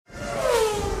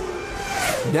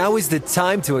Now is the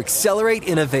time to accelerate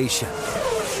innovation.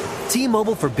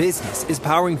 T-Mobile for Business is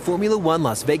powering Formula One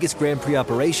Las Vegas Grand Prix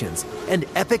operations and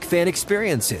epic fan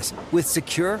experiences with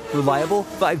secure, reliable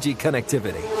 5G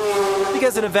connectivity.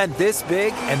 Because an event this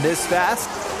big and this fast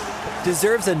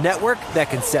deserves a network that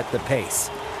can set the pace.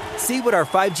 See what our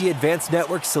 5G advanced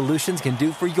network solutions can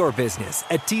do for your business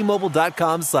at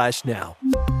T-Mobile.com/now.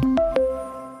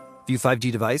 View 5G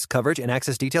device coverage and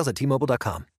access details at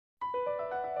T-Mobile.com.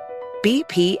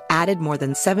 BP added more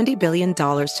than $70 billion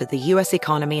to the U.S.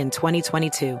 economy in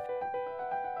 2022.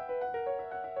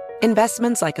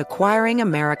 Investments like acquiring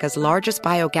America's largest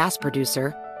biogas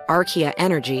producer, Archaea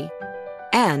Energy,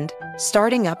 and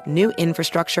starting up new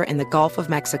infrastructure in the Gulf of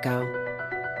Mexico.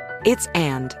 It's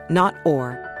and, not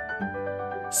or.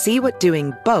 See what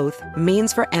doing both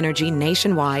means for energy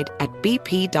nationwide at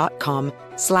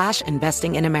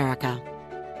bp.com/investing in America.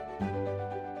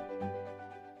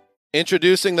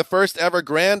 Introducing the first ever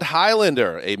Grand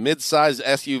Highlander, a mid-sized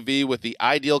SUV with the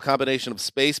ideal combination of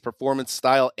space, performance,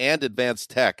 style, and advanced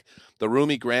tech. The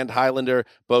roomy Grand Highlander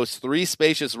boasts 3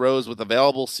 spacious rows with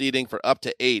available seating for up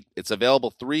to 8. Its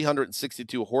available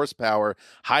 362 horsepower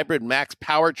hybrid max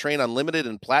powertrain unlimited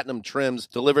and platinum trims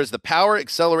delivers the power,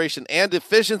 acceleration, and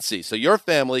efficiency so your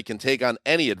family can take on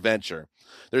any adventure.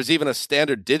 There's even a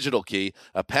standard digital key,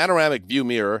 a panoramic view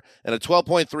mirror, and a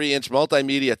 12.3-inch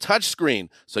multimedia touchscreen,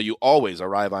 so you always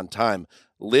arrive on time.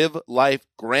 Live life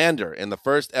grander in the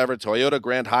first ever Toyota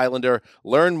Grand Highlander.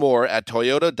 Learn more at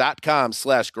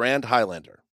toyota.com/Grand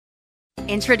Highlander.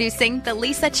 Introducing the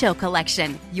Lisa Chill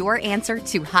Collection, your answer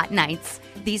to hot nights.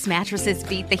 These mattresses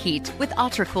beat the heat with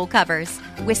ultra-cool covers,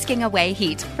 whisking away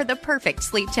heat for the perfect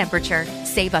sleep temperature.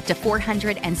 Save up to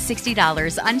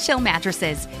 $460 on Chill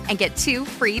mattresses and get 2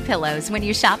 free pillows when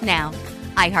you shop now.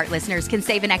 iHeart listeners can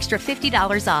save an extra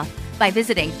 $50 off by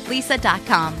visiting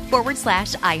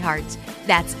lisa.com/iHeart.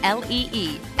 That's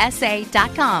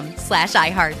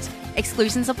LEESA.com/iHeart.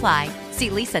 Exclusions apply. See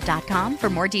lisa.com for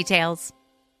more details.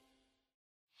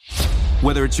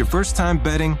 Whether it's your first time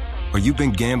betting or you've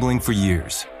been gambling for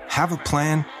years, have a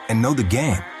plan and know the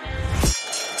game.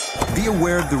 Be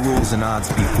aware of the rules and odds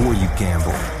before you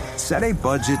gamble. Set a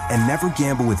budget and never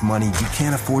gamble with money you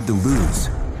can't afford to lose.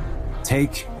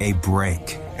 Take a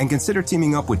break and consider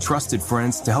teaming up with trusted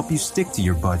friends to help you stick to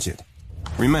your budget.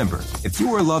 Remember, if you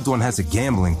or a loved one has a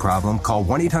gambling problem, call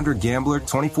 1-800-GAMBLER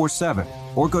 24/7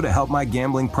 or go to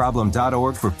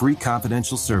helpmygamblingproblem.org for free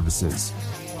confidential services.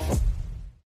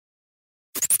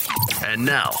 And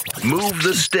now, Move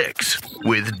the Sticks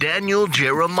with Daniel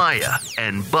Jeremiah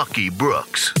and Bucky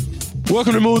Brooks.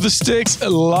 Welcome to Move the Sticks,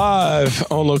 live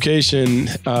on location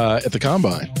at the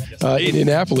Combine,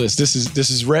 Indianapolis. This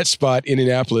is Red Spot,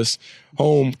 Indianapolis.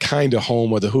 Home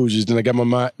of the Hoosiers. Then I got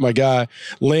my guy,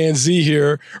 Lan Z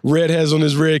here. Red has on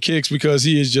his red kicks because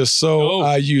he is just so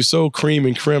IU, so cream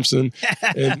and crimson,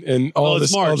 and all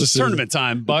this. March. All this tournament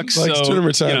time, Bucks. Like so,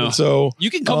 tournament time. So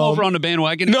you can come over on the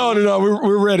bandwagon. No.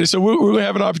 We're ready. So we're going to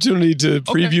have an opportunity to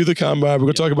preview the Combine. We're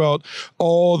going to talk about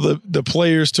all the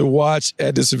players to watch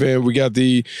at this event. We got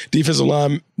the defensive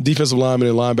linemen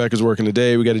and linebackers working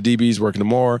today. We got the DBs working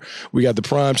tomorrow. We got the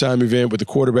primetime event with the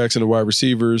quarterbacks and the wide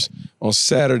receivers on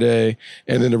Saturday,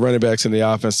 and then the running backs and the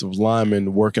offensive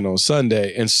linemen working on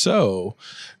Sunday. And so,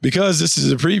 because this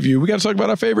is a preview, we got to talk about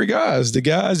our favorite guys, the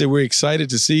guys that we're excited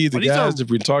to see, the guys that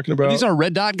we're talking about. These are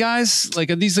red dot guys?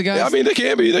 Like, are these the guys? Yeah, I mean, they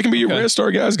can be. They can be your red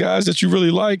star guys that you really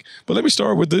like. But let me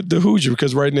start with the Hoosier,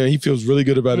 because right now he feels really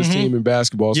good about his team in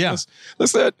basketball. So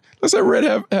let's let Red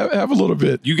have a little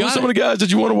bit. You got some of the guys that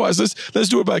you want to watch. Let's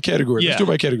do it by category. Let's do it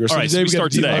by category. All right, so we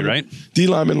start today, right? D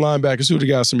linemen, linebackers. Who are the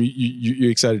guys you're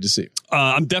excited to see?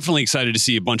 I'm definitely excited to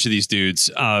see a bunch of these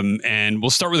dudes. And we'll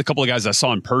start with a couple of guys I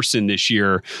saw in person this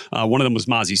year. One of them was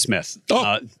Mazi Smith.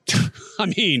 I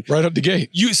mean, right up the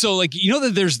gate.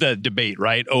 That there's the debate,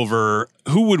 right, over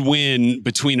who would win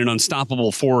between an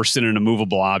unstoppable force and an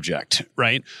immovable object,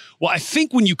 right? Well, I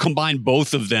think when you combine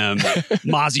both of them,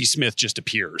 Mazi Smith just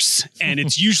appears. And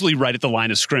it's usually right at the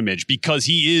line of scrimmage because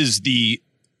he is the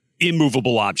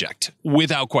immovable object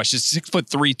without question.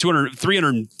 6'3",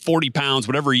 340 pounds,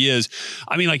 whatever he is.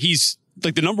 I mean, like, he's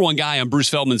like the number one guy on Bruce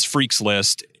Feldman's freaks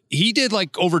list. He did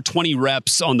like over 20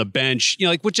 reps on the bench,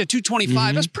 which at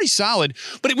 225, that's pretty solid,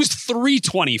 but it was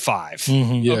 325.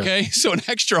 Okay. So an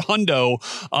extra hundo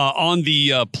on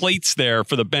the plates there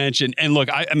for the bench. And look,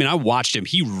 I watched him.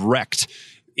 He wrecked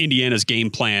Indiana's game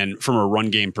plan from a run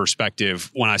game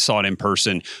perspective when I saw it in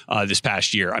person this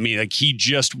past year. I mean, like, he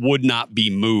just would not be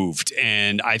moved.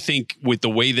 And I think with the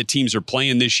way the teams are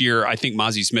playing this year, I think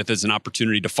Mazi Smith has an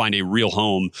opportunity to find a real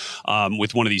home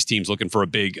with one of these teams looking for a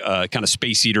big kind of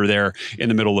space eater there in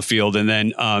the middle of the field. And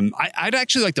then I'd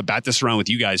actually like to bat this around with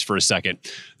you guys for a second.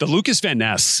 The Lucas Van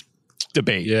Ness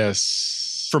debate. Yes.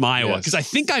 From Iowa, because I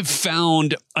think I've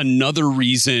found another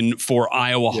reason for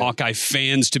Iowa Hawkeye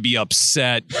fans to be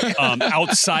upset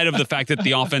outside of the fact that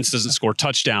the offense doesn't score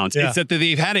touchdowns. It's that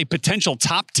they've had a potential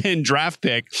top 10 draft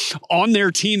pick on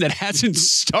their team that hasn't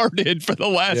started for the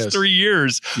last 3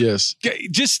 years. Yes.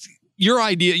 Just your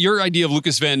idea of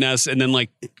Lucas Van Ness, and then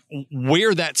like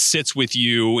where that sits with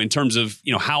you in terms of,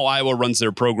 you know, how Iowa runs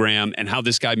their program and how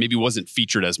this guy maybe wasn't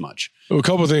featured as much. Well, a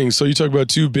couple of things. So you talk about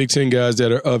 2 Big Ten guys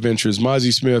that are of interest.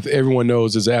 Mazi Smith, everyone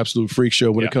knows, is an absolute freak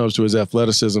show when it comes to his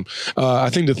athleticism. I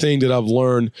think the thing that I've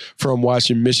learned from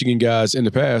watching Michigan guys in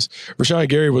the past, Rashawn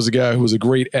Gary was a guy who was a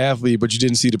great athlete, but you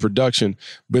didn't see the production.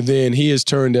 But then he has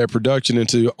turned that production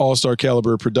into all-star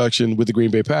caliber production with the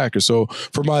Green Bay Packers. So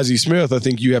for Mazi Smith, I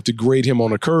think you have to grade him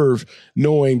on a curve,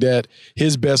 knowing that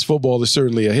his best football is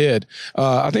certainly ahead.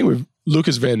 I think with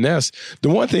Lucas Van Ness, the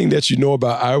one thing that you know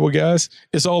about Iowa guys,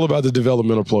 it's all about the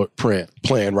developmental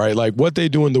plan, right? Like what they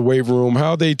do in the weight room,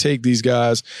 how they take these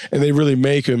guys and they really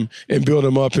make them and build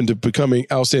them up into becoming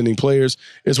outstanding players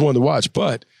is one to watch.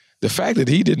 But the fact that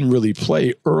he didn't really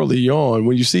play early on,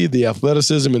 when you see the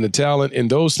athleticism and the talent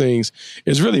and those things,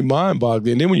 is really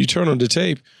mind-boggling. And then when you turn on the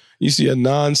tape, you see a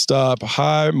nonstop,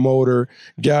 high motor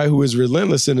guy who is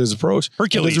relentless in his approach.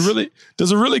 Hercules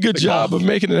does a really good job of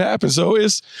making it happen. So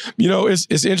it's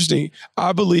interesting.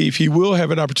 I believe he will have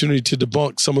an opportunity to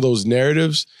debunk some of those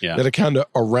narratives that are kind of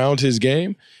around his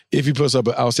game if he puts up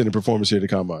an outstanding performance here at the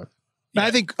Combine. I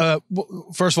think,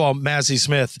 first of all, Mazi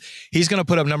Smith, he's going to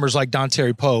put up numbers like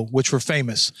Dontari Poe, which were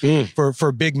famous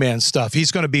for big man stuff.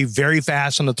 He's going to be very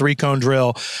fast on the 3-cone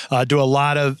drill,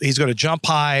 he's going to jump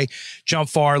high, jump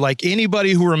far. Like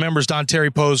anybody who remembers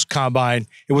Dontari Poe's combine,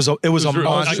 it was a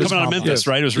monster. Coming out of Memphis,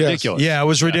 right? It was ridiculous. Yeah, it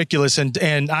was ridiculous.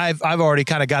 And I've already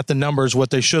kind of got the numbers, what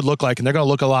they should look like, and they're going to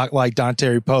look a lot like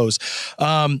Dontari Poe's.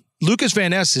 Lucas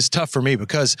Van Ness is tough for me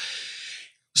because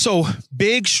so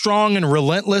big, strong, and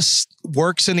relentless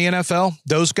works in the NFL.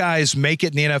 Those guys make it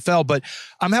in the NFL, but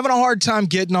I'm having a hard time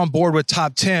getting on board with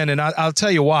top 10, and I'll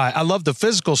tell you why. I love the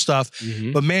physical stuff,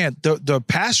 but man, the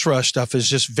pass rush stuff is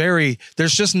just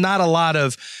there's just not a lot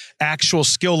of actual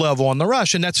skill level on the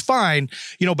rush, and that's fine,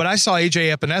 but I saw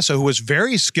AJ Epinesa, who was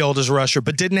very skilled as a rusher,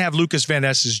 but didn't have Lucas Van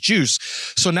Ness's juice.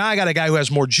 So now I got a guy who has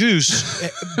more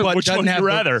juice, but doesn't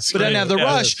have the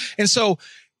rush. And so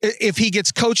if he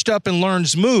gets coached up and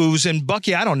learns moves, and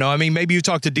Bucky, I don't know. I mean, maybe you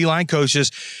talk to D-line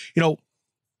coaches,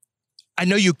 I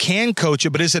know you can coach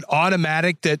it, but is it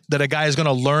automatic that a guy is going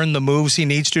to learn the moves he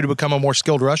needs to become a more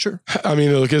skilled rusher? I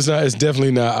mean, look, it's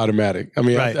definitely not automatic. I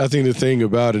mean, right. I think the thing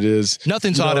about it is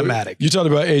nothing's automatic. You talked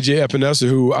about AJ Epinesa,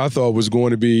 who I thought was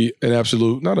going to be an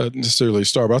absolute, not necessarily a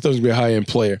star, but I thought he was going to be a high-end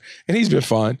player. And he's been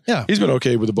fine. Yeah. He's been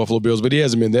okay with the Buffalo Bills, but he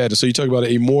hasn't been that. And so you talk about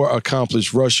a more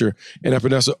accomplished rusher and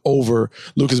Epinesa over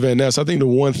Lucas Van Ness. I think the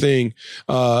one thing,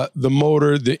 the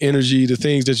motor, the energy, the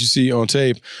things that you see on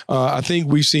tape, I think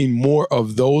we've seen more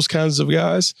of those kinds of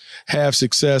guys have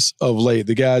success of late.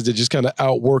 The guys that just kind of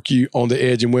outwork you on the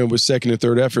edge and win with second and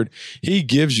third effort. He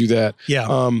gives you that. Yeah.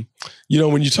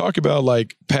 When you talk about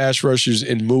like pass rushers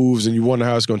and moves and you wonder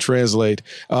how it's going to translate,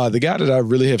 the guy that I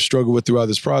really have struggled with throughout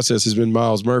this process has been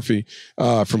Myles Murphy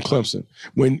from Clemson.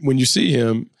 When you see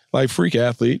him, like freak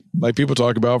athlete, like people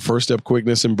talk about first step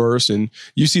quickness and burst, and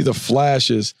you see the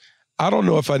flashes. I don't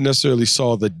know if I necessarily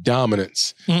saw the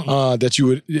dominance that you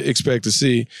would expect to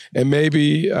see. And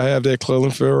maybe I have that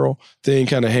Clelin Ferrell thing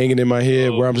kind of hanging in my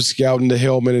head where I'm just scouting the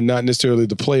helmet and not necessarily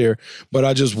the player. But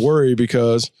I just worry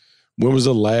because when was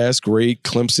the last great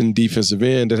Clemson defensive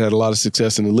end that had a lot of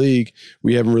success in the league?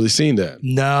 We haven't really seen that.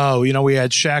 No. We had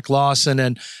Shaq Lawson,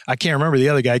 and I can't remember the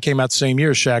other guy. He came out the same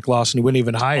year as Shaq Lawson. He wouldn't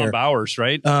even hire. Bowers,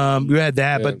 right? We had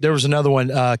that, but there was another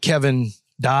one, Kevin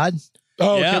Dodd.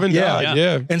 Oh, yeah. Kevin Dodd,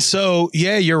 yeah. And so,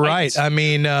 you're right. I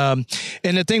mean, and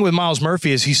the thing with Myles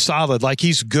Murphy is he's solid. Like,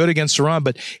 he's good against the run,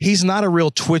 but he's not a real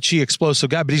twitchy,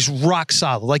 explosive guy, but he's rock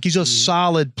solid. Like, he's a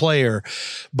solid player.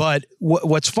 But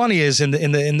what's funny is in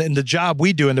the job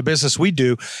we do, in the business we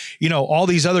do, all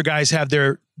these other guys have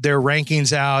their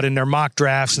rankings out and their mock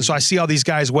drafts. And so I see all these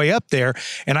guys way up there,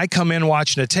 and I come in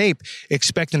watching a tape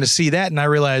expecting to see that. And I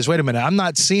realize, wait a minute, I'm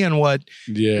not seeing what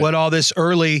all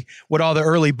the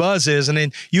early buzz is. And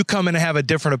then you come in and have a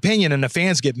different opinion, and the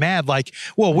fans get mad. Like,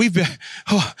 well,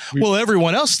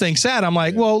 everyone else thinks that. I'm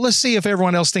like, well, let's see if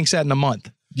everyone else thinks that in a month.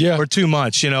 or 2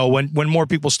 months, when more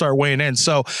people start weighing in.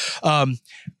 So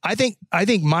I think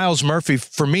Myles Murphy,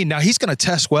 for me, now he's going to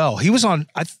test well. He was on,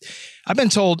 I've been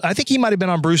told, I think he might have been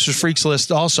on Brewster's Freaks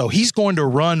list also. He's going to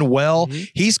run well.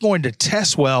 He's going to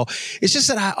test well. It's just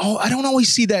that I don't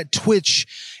always see that twitch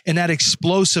and that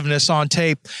explosiveness on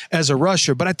tape as a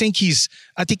rusher, but I think he's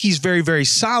very, very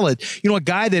solid. A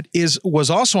guy that was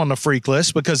also on the freak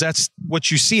list, because that's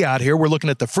what you see out here. We're looking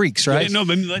at the freaks, right? Yeah, no,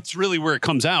 but that's really where it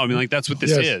comes out. That's what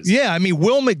this is. Yeah,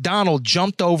 Will McDonald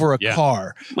jumped over a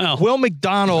car. Well, Will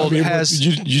McDonald has.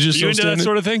 You just you into that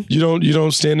sort of thing? You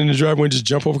don't stand in the driveway and just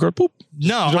jump over a car. Boop.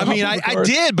 No, I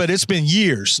did, but it's been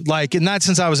years. Not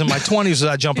since I was in my 20s was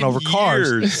I jumping over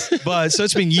cars. But so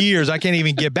it's been years. I can't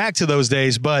even get back to those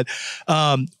days. But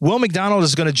Will McDonald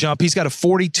is going to jump. He's got a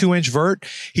 42-inch vert.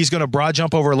 He's going to broad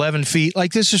jump over 11 feet.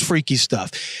 This is freaky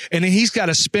stuff. And then he's got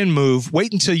a spin move.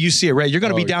 Wait until you see it, right? You're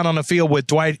going to be down on the field with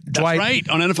Dwight right,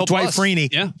 on NFL Dwight Plus. Freeney.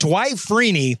 Yeah. Dwight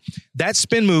Freeney, that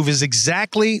spin move is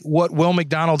exactly what Will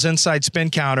McDonald's inside spin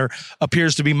counter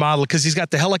appears to be modeled, because he's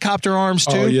got the helicopter arms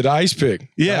too. Oh, yeah, the ice pick.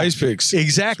 Yeah, the ice picks.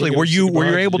 Exactly. Where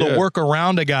you're able to work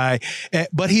around a guy,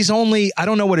 but he's only, I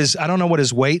don't know what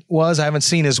his weight was. I haven't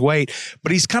seen his weight,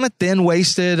 but he's kind of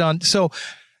thin-waisted so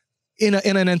in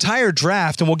an entire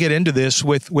draft, and we'll get into this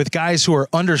with guys who are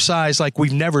undersized like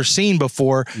we've never seen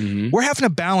before, we're having to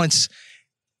balance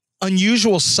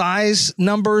unusual size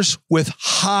numbers with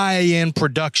high-end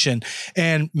production.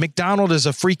 And McDonald is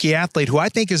a freaky athlete who I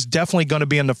think is definitely going to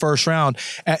be in the first round,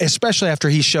 especially after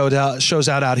he shows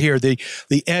out here, the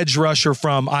edge rusher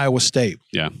from Iowa State.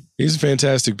 Yeah. He's a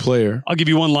fantastic player. I'll give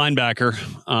you one linebacker.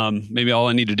 Maybe all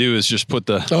I need to do is just put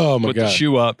the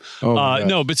shoe up.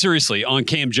 No, but seriously, on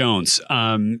Cam Jones.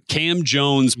 Cam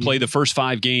Jones played the first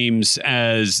 5 games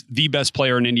as the best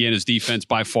player in Indiana's defense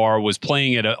by far, was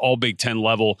playing at an all Big Ten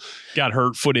level, got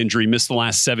hurt, foot injury, missed the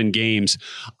last 7 games.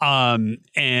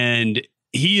 And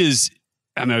he is...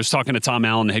 I was talking to Tom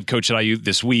Allen, the head coach at IU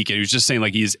this week, and he was just saying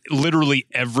he's literally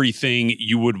everything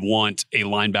you would want a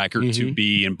linebacker to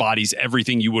be, embodies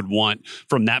everything you would want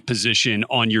from that position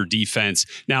on your defense.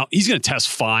 Now, he's going to test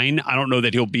fine. I don't know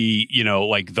that he'll be,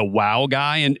 the wow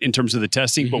guy in terms of the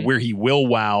testing, but where he will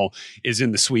wow is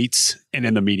in the suites and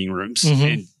in the meeting rooms.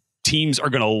 And teams are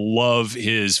going to love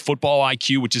his football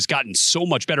IQ, which has gotten so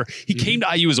much better. He came to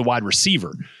IU as a wide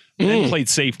receiver. Then played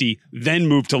safety, then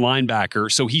moved to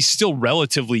linebacker. So he's still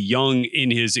relatively young in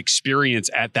his experience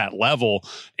at that level.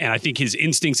 And I think his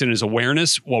instincts and his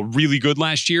awareness, while really good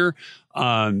last year,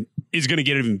 is going to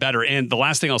get even better. And the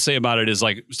last thing I'll say about it is,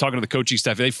 I was talking to the coaching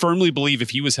staff, they firmly believe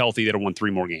if he was healthy, they'd have won 3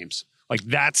 more games.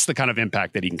 That's the kind of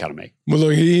impact that he can kind of make. Well,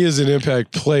 look, he is an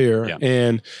impact player,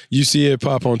 and you see it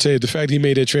pop on tape. The fact he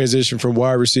made that transition from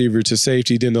wide receiver to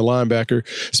safety, then the linebacker,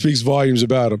 speaks volumes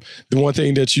about him. The one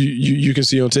thing that you can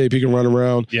see on tape, he can run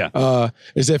around,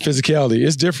 is that physicality.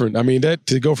 It's different. that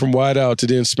to go from wide out to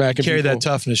then smacking carry people, that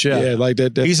toughness,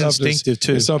 that he's instinctive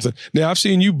too. It's something. Now, I've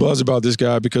seen you buzz about this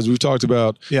guy because we've talked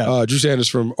about Drew Sanders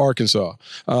from Arkansas.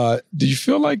 Do you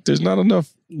feel like there's not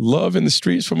enough love in the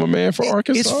streets from a man for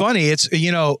Arkansas? It's funny.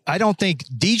 I don't think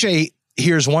DJ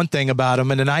hears one thing about him,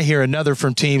 and then I hear another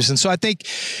from teams. And so I think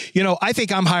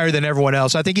I'm higher than everyone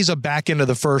else. I think he's a back end of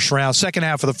the first round, second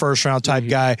half of the first round type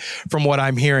guy from what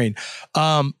I'm hearing.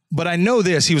 But I know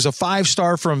this. He was a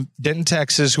 5-star from Denton,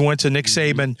 Texas, who went to Nick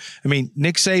Saban.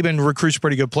 Nick Saban recruits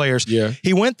pretty good players. Yeah.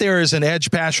 He went there as an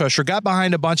edge pass rusher, got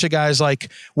behind a bunch of guys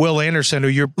like Will Anderson, who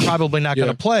you're probably not going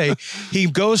to play. He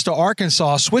goes to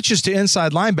Arkansas, switches to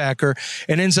inside linebacker,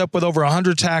 and ends up with over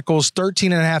 100 tackles,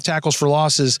 13 and a half tackles for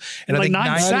losses. And I think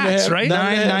 9 sacks, right?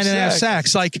 9.5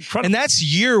 sacks. And that's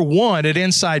year 1 at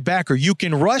inside backer. You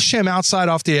can rush him outside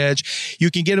off the edge. You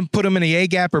can put him in the A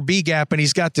gap or B gap, and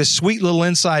he's got this sweet little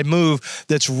inside move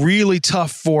that's really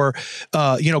tough for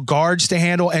guards to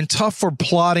handle and tough for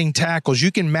plotting tackles.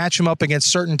 You can match him up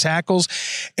against certain tackles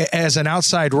as an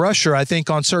outside rusher, I think,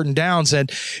 on certain downs.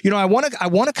 And I want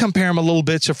to compare him a little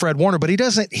bit to Fred Warner, but he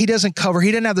doesn't cover.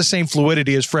 He didn't have the same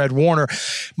fluidity as Fred Warner.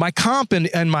 My comp in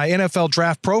my NFL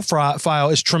draft profile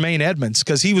is Tremaine Edmonds,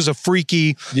 because he was a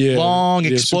freaky, long,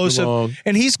 explosive, long.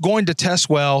 And he's going to test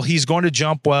well. He's going to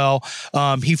jump well.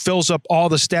 He fills up all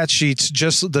the stat sheets,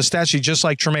 just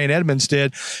like Tremaine Edmonds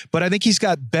did. But I think he's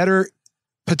got better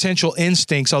potential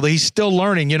instincts, although he's still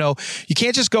learning. You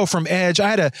can't just go from edge. I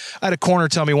had a corner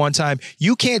tell me one time,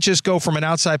 you can't just go from an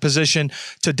outside position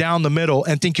to down the middle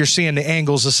and think you're seeing the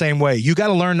angles the same way. You got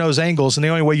to learn those angles, and the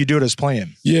only way you do it is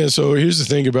playing. Yeah, so here's the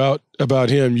thing about about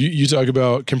him, you talk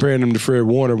about comparing him to Fred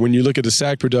Warner. When you look at the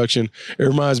sack production, it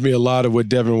reminds me a lot of what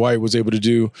Devin White was able to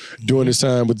do during his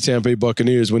time with the Tampa Bay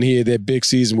Buccaneers when he had that big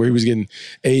season where he was getting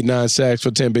 8-9 sacks for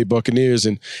the Tampa Bay Buccaneers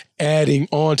and adding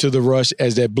on to the rush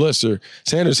as that blitzer.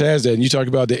 Sanders has that. And you talk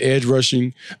about the edge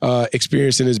rushing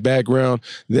experience in his background.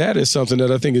 That is something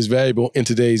that I think is valuable in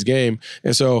today's game.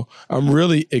 And so I'm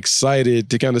really excited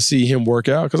to kind of see him work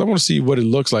out because I want to see what it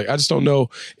looks like. I just don't know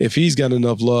if he's got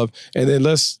enough love. And then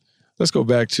let's go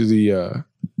back to the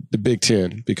Big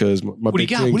Ten because my Big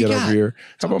Ten get over here.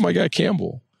 How about my guy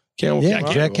Campbell?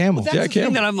 Jack Campbell. That's the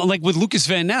thing that I'm like with Lucas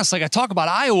Van Ness. Like I talk about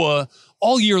Iowa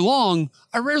all year long.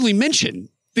 I rarely mention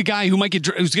the guy who's going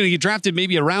to get drafted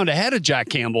maybe a round ahead of Jack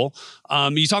Campbell.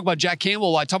 You talk about Jack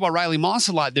Campbell. I talk about Riley Moss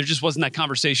a lot. There just wasn't that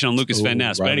conversation on Lucas Van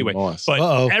Ness. But anyway,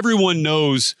 everyone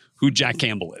knows who Jack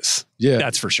Campbell is. Yeah,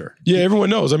 that's for sure. Yeah, everyone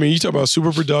knows. I mean, you talk about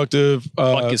super productive.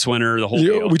 Buckets winner, the whole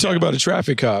deal. We talk about a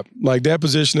traffic cop. Like that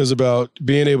position is about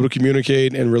being able to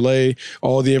communicate and relay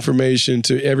all the information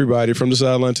to everybody from the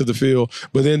sideline to the field,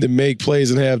 but then to make plays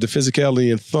and have the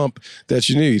physicality and thump that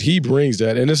you need. He brings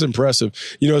that, and it's impressive.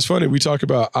 You know, it's funny. We talk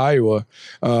about Iowa.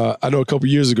 I know a couple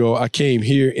years ago, I came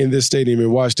here in this stadium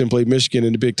and watched them play Michigan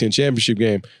in the Big Ten championship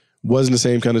game. Wasn't the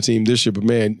same kind of team this year, but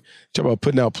man, talk about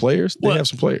putting out players. They have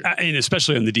some players, and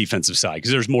especially on the defensive side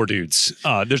because there's more dudes.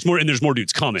 There's more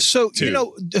dudes coming. So too. You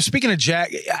know, speaking of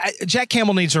Jack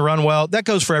Campbell needs to run well. That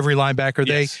goes for every linebacker.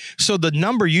 Yes. So the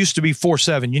number used to be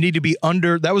 4.7. You need to be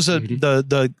under. That was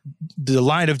the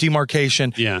line of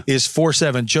demarcation. Yeah. Is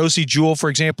 4.7. Josie Jewell, for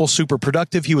example, super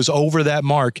productive. He was over that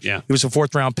mark. Yeah. He was a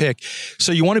 4th round pick.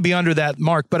 So you want to be under that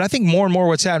mark. But I think more and more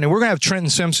what's happening, we're gonna have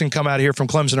Trenton Simpson come out here from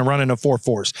Clemson and run in a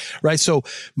 4.4s. Right. So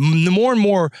more and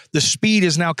more, the speed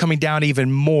is now coming down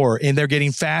even more, and they're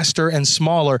getting faster and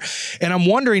smaller. And I'm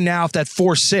wondering now if that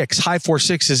 4.6, high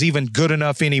 4.6 is even good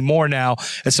enough anymore now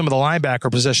at some of the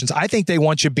linebacker positions. I think they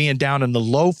want you being down in the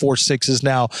low 4.6s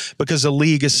now because the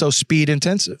league is so speed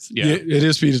intensive. Yeah, it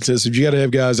is speed intensive. You got to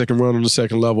have guys that can run on the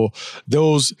second level.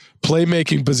 Those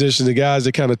playmaking positions, the guys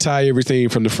that kind of tie everything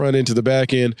from the front end to the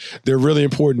back end, they're really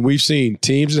important. We've seen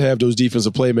teams that have those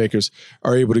defensive playmakers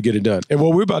are able to get it done. And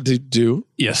what we're about to do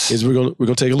is we're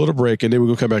gonna take a little break and then we're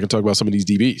gonna come back and talk about some of these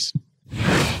DBs.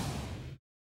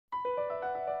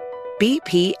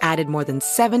 BP added more than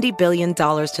 $70 billion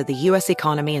to the U.S.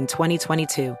 economy in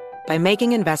 2022 by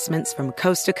making investments from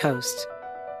coast to coast.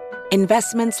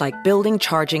 Investments like building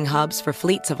charging hubs for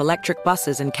fleets of electric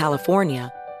buses in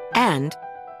California and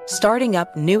starting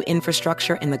up new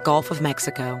infrastructure in the Gulf of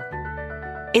Mexico.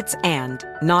 It's and,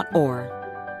 not or.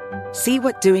 See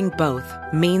what doing both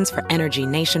means for energy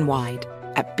nationwide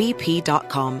at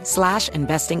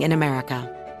bp.com/investing in America.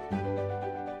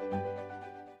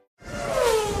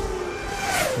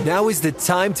 Now is the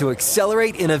time to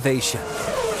accelerate innovation.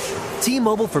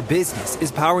 T-Mobile for Business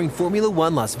is powering Formula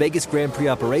One Las Vegas Grand Prix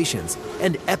operations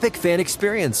and epic fan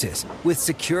experiences with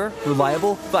secure,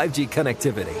 reliable 5G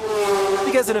connectivity.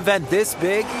 Because an event this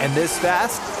big and this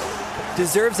fast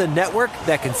deserves a network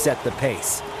that can set the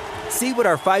pace. See what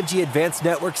our 5G advanced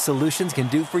network solutions can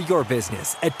do for your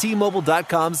business at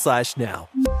T-Mobile.com/now.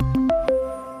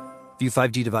 View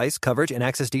 5G device coverage and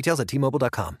access details at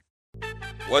T-Mobile.com.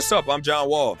 What's up? I'm John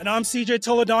Wall. And I'm CJ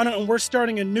Toledano, and we're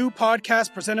starting a new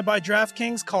podcast presented by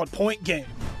DraftKings called Point Game.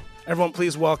 Everyone,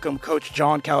 please welcome Coach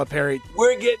John Calipari.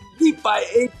 We're getting beat by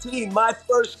 18. My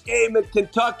first game in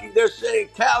Kentucky, they're saying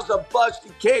Cal's a bust.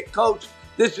 He can't coach.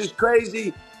 This is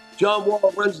crazy. John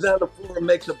Wall runs down the floor and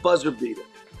makes a buzzer beater.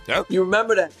 Yep. You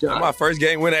remember that, John? That's my first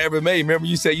game win I ever made. Remember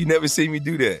you said you never seen me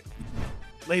do that.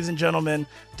 Ladies and gentlemen,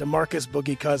 DeMarcus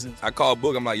Boogie Cousins. I called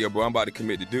Boog. I'm like, yo, bro, I'm about to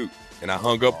commit to Duke. And I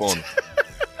hung up on him.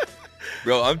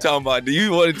 Bro, I'm talking about, do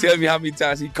you want to tell me how many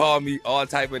times he called me all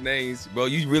type of names? Bro,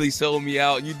 you really sold me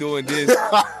out. You doing this.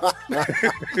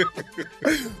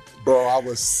 Bro, I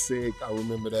was sick. I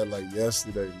remember that like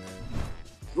yesterday, man.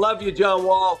 Love you, John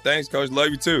Wall. Thanks, Coach. Love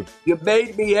you, too. You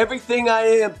made me everything I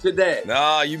am today.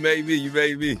 Nah, you made me. You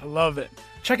made me. I love it.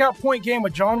 Check out Point Game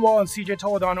with John Wall and CJ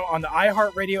Toledano on the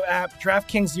iHeartRadio app,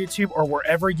 DraftKings YouTube, or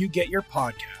wherever you get your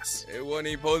podcasts. It wasn't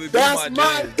even supposed to be That's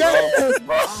my game,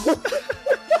 bro.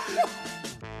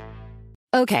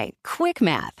 Okay, quick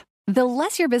math. The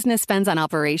less your business spends on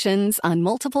operations, on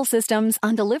multiple systems,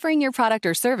 on delivering your product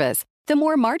or service, the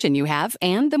more margin you have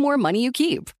and the more money you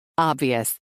keep.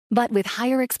 Obvious. But with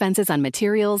higher expenses on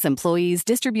materials, employees,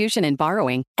 distribution, and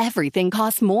borrowing, everything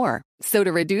costs more. So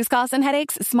to reduce costs and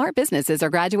headaches, smart businesses are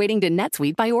graduating to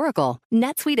NetSuite by Oracle.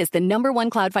 NetSuite is the #1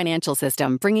 cloud financial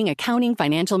system, bringing accounting,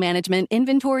 financial management,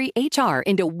 inventory, HR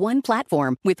into one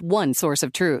platform with one source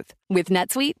of truth. With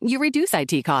NetSuite, you reduce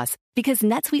IT costs because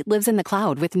NetSuite lives in the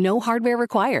cloud with no hardware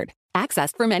required.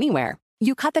 accessed from anywhere.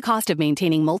 You cut the cost of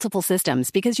maintaining multiple systems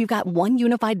because you've got one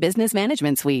unified business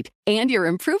management suite. And you're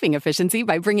improving efficiency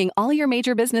by bringing all your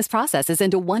major business processes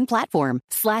into one platform,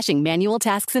 slashing manual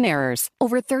tasks and errors.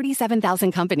 Over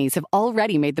 37,000 companies have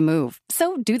already made the move.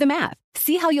 So do the math.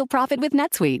 See how you'll profit with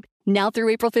NetSuite. Now through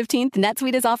April 15th,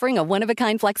 NetSuite is offering a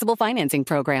one-of-a-kind flexible financing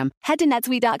program. Head to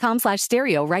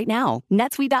netsuite.com/stereo right now.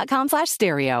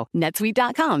 netsuite.com/stereo.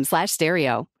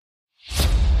 netsuite.com/stereo.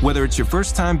 Whether it's your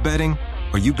first time betting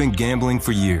or you've been gambling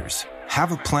for years,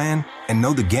 have a plan and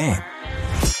know the game.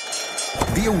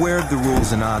 Be aware of the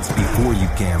rules and odds before you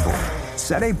gamble.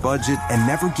 Set a budget and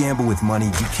never gamble with money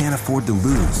you can't afford to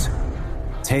lose.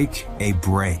 Take a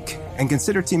break and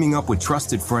consider teaming up with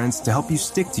trusted friends to help you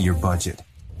stick to your budget.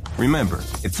 Remember,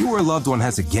 if you or a loved one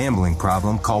has a gambling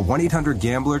problem, call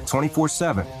 1-800-GAMBLER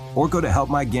 24/7 or go to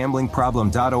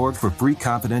helpmygamblingproblem.org for free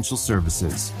confidential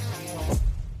services.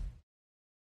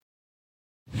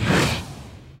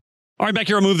 All right, back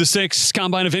here on Move the Six.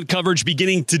 Combine event coverage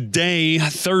beginning today,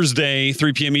 Thursday,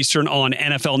 3 p.m. Eastern on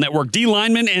NFL Network. D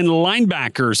linemen and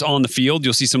linebackers on the field.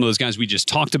 You'll see some of those guys we just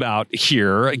talked about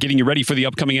here. Getting you ready for the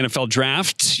upcoming NFL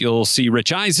draft. You'll see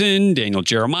Rich Eisen, Daniel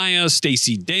Jeremiah,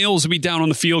 Stacey Dales will be down on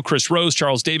the field, Chris Rose,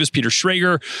 Charles Davis, Peter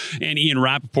Schrager, and Ian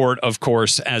Rappaport, of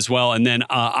course, as well. And then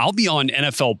I'll be on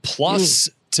NFL Plus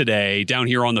today down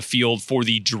here on the field for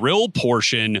the drill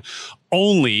portion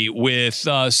only with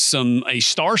a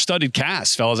star-studded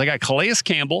cast, fellas. I got Calais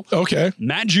Campbell. Okay.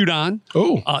 Matt Judon.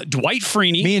 Oh. Dwight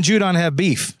Freeney. Me and Judon have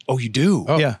beef. Oh, you do?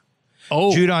 Oh. Yeah.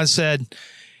 Oh. Judon said,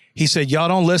 y'all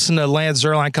don't listen to Lance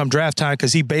Zierlein come draft time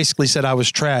because he basically said I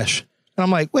was trash. And I'm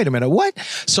like, wait a minute, what?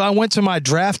 So I went to my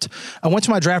draft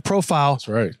profile. That's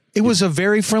right. It was a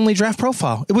very friendly draft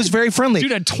profile. It was very friendly.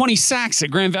 Dude had 20 sacks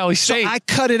at Grand Valley State. So I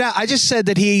cut it out. I just said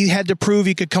that he had to prove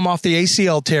he could come off the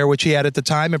ACL tear, which he had at the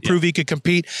time, and prove he could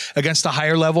compete against a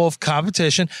higher level of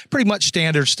competition. Pretty much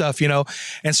standard stuff,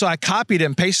 And so I copied it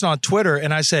and pasted on Twitter,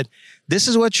 and I said, this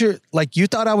is what you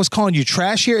thought I was calling you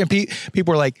trash here? And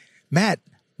people were like, Matt,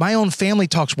 my own family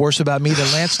talks worse about me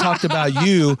than Lance talked about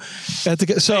you.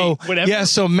 So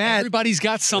Matt, everybody's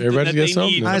got something that they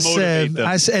need. I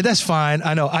said, that's fine.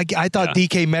 I know. I thought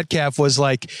DK Metcalf was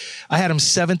I had him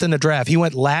 7th in the draft. He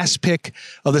went last pick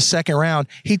of the second round.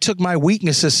 He took my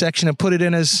weaknesses section and put it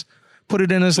in his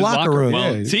locker room.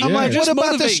 Well, see, I'm like, what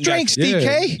about the strengths,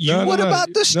 DK? What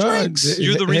about the strengths?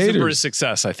 You're the reason for his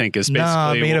success, I think, is basically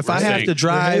I mean, if I have to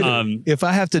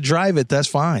drive it, that's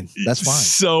fine. That's fine.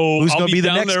 So who's going to be the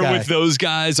down next there guy? with those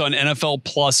guys on NFL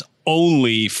Plus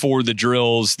only for the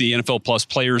drills, the NFL Plus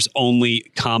players only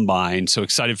combine. So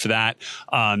excited for that.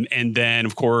 And then,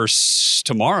 of course,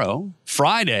 tomorrow,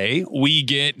 Friday, we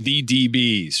get the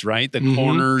DBs, right? The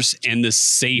corners and the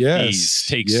safeties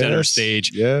take center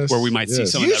stage where we might see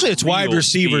some Usually of that it's wide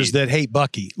receivers speed. that hate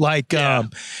Bucky.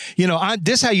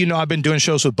 This how you know I've been doing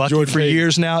shows with Bucky for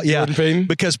years now. Yeah, Jordan Payton?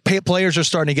 Because players are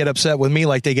starting to get upset with me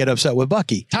like they get upset with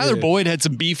Bucky. Tyler Boyd had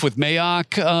some beef with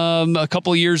Mayock a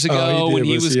couple of years ago when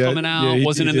he was coming out.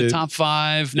 Wasn't in the top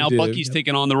 5. Now Bucky's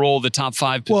taking on the role of the top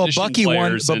 5 position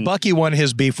players. Bucky won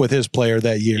his beef with his player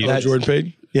that year. Jordan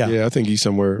Payton? Yeah. I think he's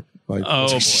somewhere like... Oh,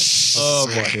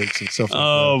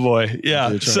 boy.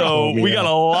 Yeah. So we got a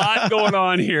lot going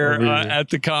on here at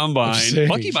the Combine.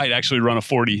 Bucky might actually run a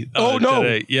 40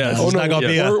 today. Yes. Oh, no. Not gonna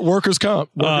be workers' comp.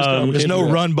 There's no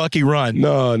run, Bucky, run.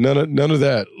 No, none of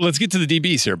that. Let's get to the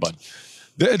DBs here, bud.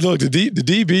 Look, the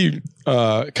DB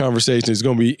conversation is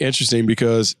going to be interesting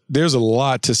because there's a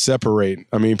lot to separate.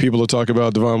 I mean, people are talking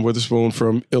about Devon Witherspoon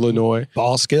from Illinois.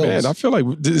 Ball skills. Man, I feel like,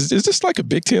 is this like a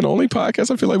Big Ten only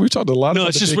podcast? I feel like we've talked a lot about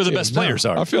it's just where the best players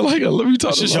are. I feel like we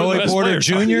talked a lot Joey about Porter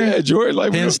Jr. Yeah, Joey,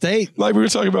 Penn State. Like we were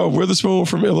talking about Witherspoon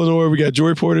from Illinois. We got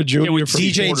Joey Porter Jr. from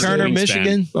DJ Turner,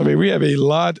 Michigan. I mean, we have a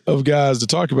lot of guys to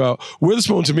talk about.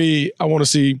 Witherspoon, to me, I want to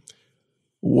see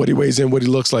what he weighs in, what he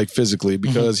looks like physically,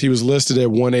 because he was listed at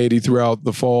 180 throughout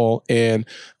the fall, and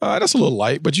that's a little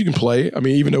light, but you can play. I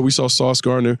mean, even though we saw Sauce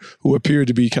Gardner, who appeared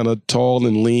to be kind of tall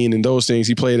and lean and those things,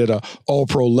 he played at a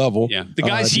all-pro level. Yeah, the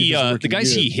guys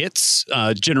he hits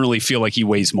generally feel like he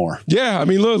weighs more. Yeah, I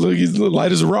mean, look, he's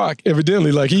light as a rock.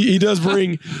 Evidently, like he does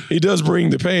bring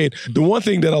the pain. The one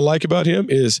thing that I like about him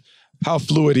is how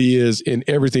fluid he is in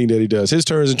everything that he does. His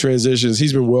turns and transitions,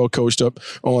 he's been well coached up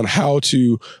on how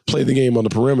to play the game on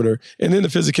the perimeter. And then the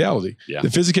physicality. Yeah. The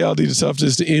physicality, the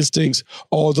toughness, the instincts,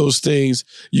 all those things.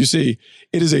 You see,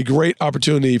 it is a great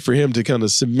opportunity for him to kind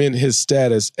of cement his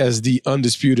status as the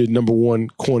undisputed number 1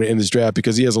 corner in this draft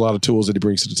because he has a lot of tools that he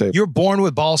brings to the table. You're born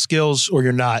with ball skills or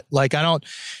you're not.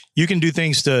 You can do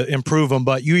things to improve them,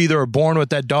 but you either are born with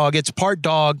that dog. It's part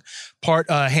dog, part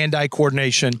hand-eye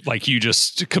coordination. Like you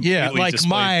just completely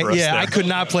displayed for us there. I could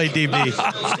not play DB.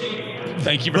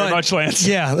 Thank you very much, Lance.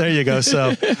 Yeah, there you go.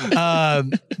 So,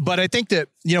 but I think that,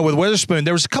 with Witherspoon,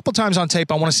 there was a couple times on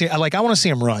tape I want to see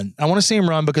him run. I want to see him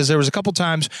run because there was a couple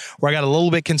times where I got a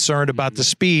little bit concerned about the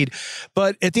speed.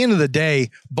 But at the end of the day,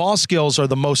 ball skills are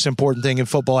the most important thing in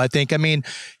football, I think. I mean,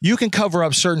 you can cover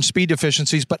up certain speed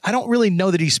deficiencies, but I don't really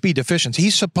know that he's speed deficient.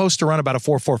 He's supposed to run about a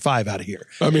 4.45 out of here.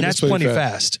 I mean, that's plenty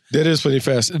fast. That is plenty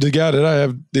fast. The guy that I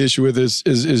have the issue with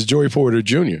is Joey Porter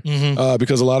Jr.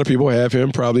 Because a lot of people have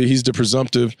him. Probably he's the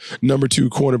presumptive number 2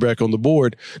 cornerback on the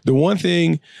board. The one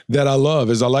thing that I love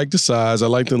is I like the size, I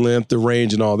like the length, the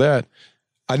range, and all that.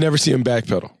 I never see him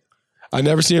backpedal.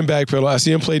 I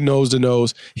see him play nose to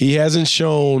nose. He hasn't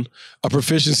shown a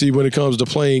proficiency when it comes to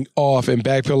playing off and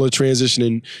backpedal,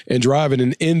 transitioning, and driving.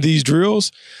 And in these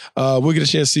drills, we'll get a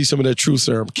chance to see some of that truth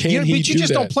serum. But you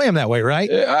just don't play him that way, right?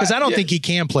 Because I don't think he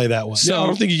can play that way. No, I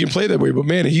don't think he can play that way. But,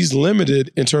 man, he's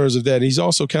limited in terms of that. And he's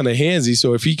also kind of handsy.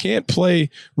 So if he can't play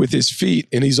with his feet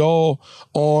and he's all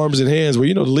arms and hands,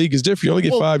 well, the league is different. You only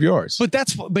get 5 yards.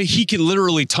 But he can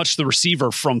literally touch the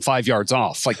receiver from 5 yards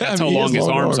off. Like, that's how long his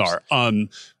arms are.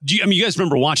 You guys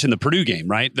remember watching the Purdue game,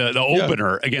 right? The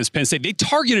opener against Penn State. They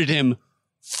targeted him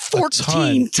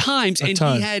 14 times, and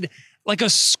he had like a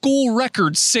school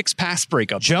record 6 pass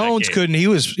breakups. Jones couldn't. He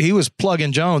was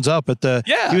plugging Jones up at the.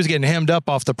 Yeah. He was getting hemmed up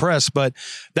off the press, but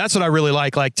that's what I really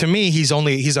like. Like, to me, he's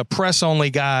a press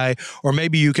only guy, or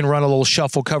maybe you can run a little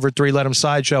shuffle, cover 3, let him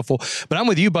side shuffle. But I'm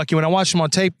with you, Bucky. When I watch him on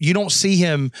tape, you don't see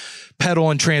him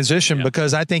pedal and transition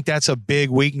because I think that's a big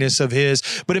weakness of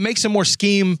his. But it makes him more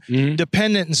scheme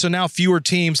dependent, and so now fewer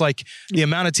teams, like the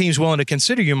amount of teams willing to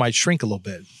consider you, might shrink a little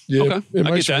bit. Yeah, okay,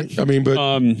 I get that. I mean, but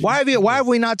why have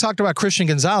we not talked about Christian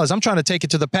Gonzalez? I'm trying to take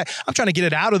it to the pack. I'm trying to get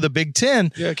it out of the Big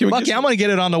Ten. Yeah, Bucky, I'm going to get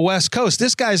it on the West Coast.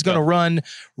 This guy's going to run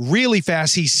really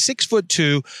fast. He's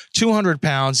 6'2", 200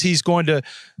 pounds. He's going to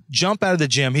jump out of the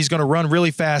gym. He's going to run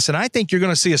really fast, and I think you're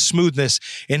going to see a smoothness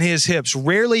in his hips.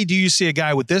 Rarely do you see a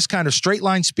guy with this kind of straight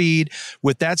line speed,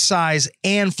 with that size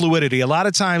and fluidity. A lot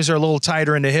of times they're a little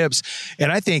tighter in the hips,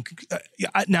 and I think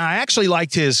now I actually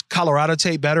liked his Colorado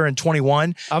tape better in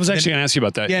 21. I was actually going to ask you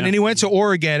about that. Yeah, and then he went to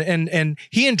Oregon, and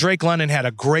he and Drake London had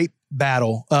a great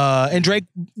battle. And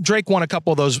Drake won a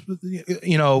couple of those,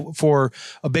 for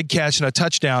a big catch and a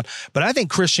touchdown. But I think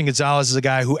Christian Gonzalez is a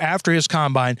guy who, after his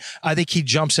combine, I think he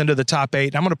jumps into the top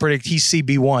 8. I'm going to predict he's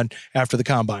CB1 after the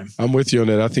combine. I'm with you on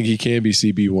that. I think he can be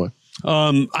CB1.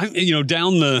 Down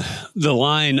the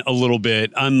line a little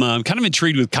bit, I'm kind of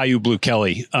intrigued with Caillou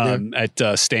Blue-Kelly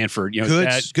at Stanford.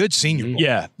 Good Senior Bowl.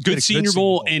 Yeah, good Senior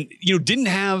Bowl, and didn't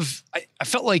have. I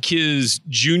felt like his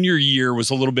junior year was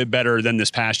a little bit better than this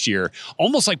past year.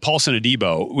 Almost like Paulson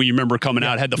Adebo, when you remember coming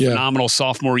out, had the phenomenal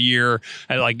sophomore year,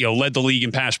 had led the league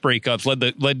in pass breakups,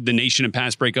 led the nation in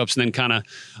pass breakups, and then kind of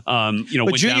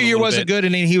But junior year wasn't good,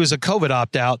 and then he was a COVID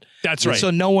opt out. That's right. So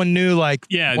no one knew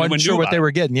wasn't sure what they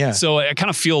were getting. Yeah. So I kind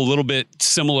of feel a little bit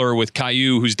similar with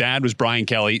Caillou, whose dad was Brian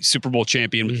Kelly, Super Bowl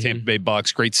champion with the Tampa Bay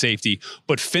Bucks, great safety,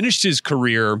 but finished his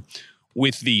career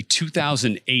with the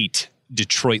 2008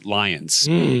 Detroit Lions,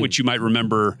 which you might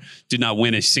remember did not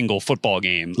win a single football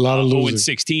game. A lot of losing.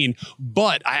 0-16.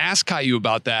 But I asked Caillou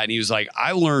about that, and he was like,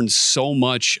 I learned so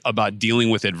much about dealing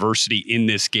with adversity in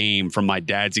this game from my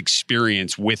dad's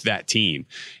experience with that team.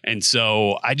 And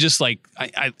so I just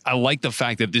I like the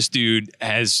fact that this dude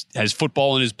has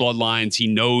football in his bloodlines. He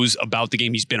knows about the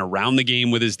game. He's been around the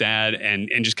game with his dad and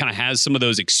just kind of has some of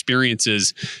those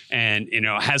experiences and,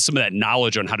 has some of that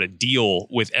knowledge on how to deal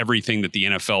with everything that the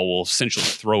NFL will essentially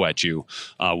throw at you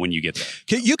when you get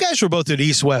there. You guys were both at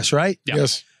East West, right? Yeah.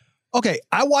 Yes. Okay,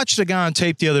 I watched a guy on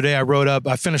tape the other day.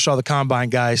 I finished all the combine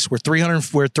guys. We're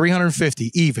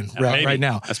 350 even right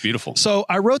now. That's beautiful. So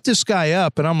I wrote this guy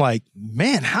up, and I'm like,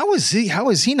 man, how is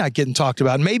he not getting talked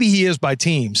about? And maybe he is by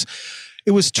teams.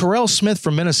 It was Terrell Smith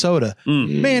from Minnesota.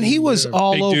 Man, he was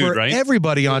all big over dude, right?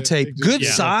 everybody on tape. Good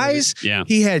size. Yeah.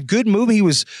 He had good movement. He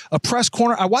was a press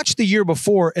corner. I watched the year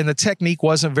before, and the technique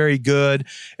wasn't very good,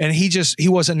 and he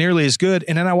wasn't nearly as good.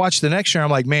 And then I watched the next year. I'm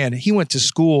like, man, he went to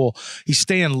school. He's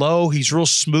staying low. He's real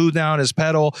smooth down his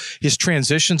pedal. His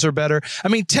transitions are better. I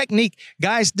mean, technique,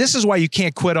 guys, this is why you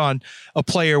can't quit on a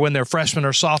player when they're freshmen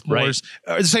or sophomores.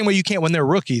 Right. The same way you can't when they're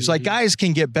rookies. Like, guys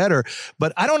can get better.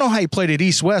 But I don't know how he played at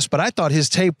East West, but I thought his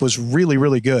tape was really,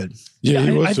 really good. Yeah,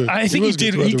 I think he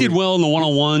did well in the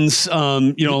one-on-ones. A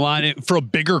lot for a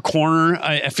bigger corner.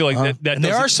 I feel like that. And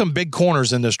there are some big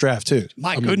corners in this draft too.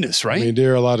 My goodness, right? I mean,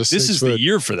 there are a lot of. This is the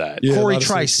year for that. Yeah, Corey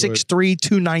Trice, 6'3",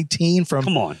 219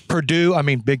 from Purdue. I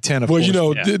mean, Big Ten. Of course.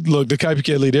 Look, the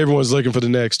copycat lead. Everyone's looking for the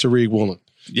next Tariq Woolen.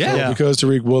 Yeah. So because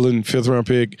Tariq Woolen, 5th-round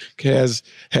pick, has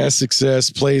success,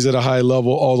 plays at a high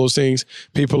level, all those things,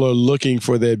 people are looking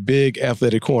for that big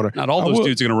athletic corner. Not all those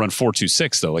dudes are going to run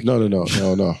 4.26 though. Like, no.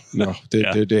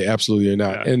 They absolutely are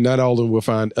not. Yeah. And not all of them will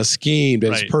find a scheme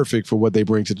that's perfect for what they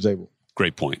bring to the table.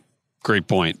 Great point.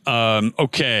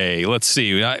 Okay, let's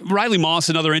see. Riley Moss,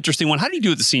 another interesting one. How did he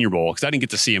do at the Senior Bowl? Because I didn't get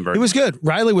to see him very much. He was good.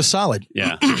 Riley was solid.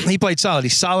 Yeah. He played solid.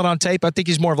 He's solid on tape. I think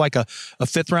he's more of like a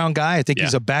 5th-round guy. I think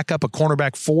he's a backup, a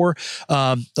cornerback 4.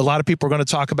 A lot of people are going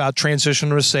to talk about transition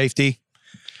to a safety.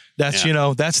 That's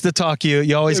that's the talk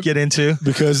you always get into,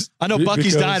 because I know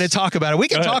Bucky's dying to talk about it. We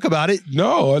can talk about it.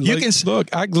 No,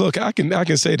 I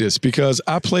can say this because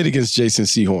I played against Jason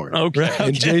Sehorn. Okay.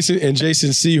 And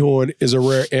Jason Sehorn is a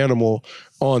rare animal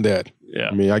on that. Yeah.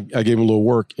 I mean, I gave him a little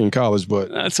work in college, but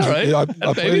that's all right. I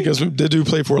played against him. The dude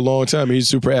played for a long time. He's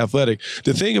super athletic.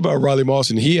 The thing about Riley Moss,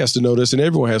 and he has to know this, and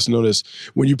everyone has to know this,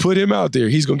 when you put him out there,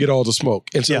 he's going to get all the smoke.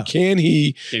 And so can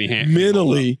he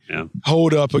mentally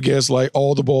hold up against like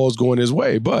all the balls going his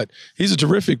way? But he's a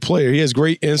terrific player. He has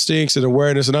great instincts and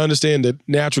awareness. And I understand that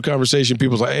natural conversation,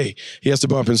 people's like, hey, he has to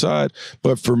bump inside.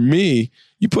 But for me,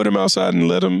 you put him outside and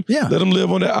let him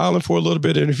live on that island for a little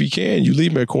bit. And if he can, you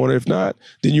leave him at corner. If not,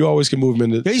 then you always can move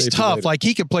him into. He's tough. Later. Like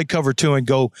he can play cover 2 and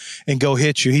go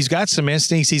hit you. He's got some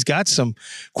instincts. He's got some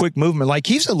quick movement. Like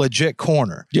he's a legit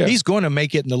corner. Yeah. He's going to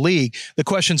make it in the league. The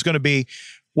question's going to be,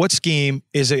 what scheme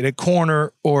is it at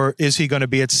corner or is he going to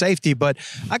be at safety? But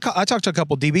I talked to a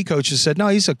couple DB coaches, said, no,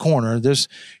 he's a corner.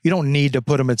 You don't need to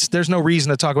put him at, there's no reason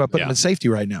to talk about putting him at safety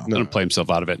right now. Going to play himself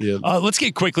out of it. Yeah. Let's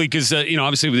get quickly, because,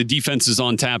 obviously with the defenses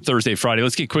on tap Thursday, Friday,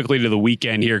 let's get quickly to the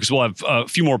weekend here, because we'll have a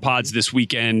few more pods this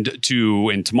weekend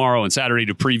and tomorrow and Saturday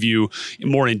to preview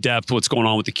more in depth what's going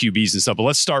on with the QBs and stuff. But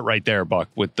let's start right there, Buck,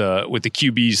 with the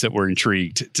QBs that we're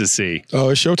intrigued to see. Oh,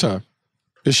 it's showtime.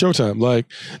 It's showtime. Like,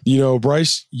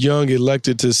 Bryce Young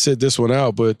elected to sit this one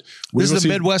out, but this is the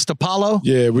Midwest Apollo.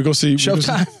 Yeah, we're gonna see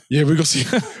showtime. We're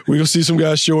gonna see some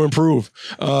guys show improve.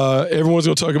 Everyone's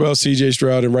gonna talk about CJ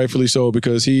Stroud, and rightfully so,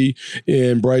 because he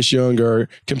and Bryce Young are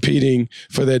competing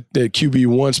for that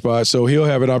QB1 spot. So he'll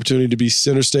have an opportunity to be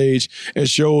center stage and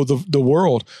show the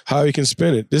world how he can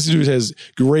spin it. This dude has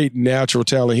great natural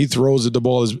talent. He throws the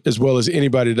ball as well as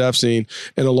anybody that I've seen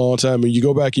in a long time. And you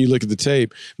go back and you look at the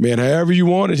tape, man, however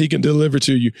you want it, he can deliver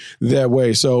to you that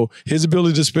way. So his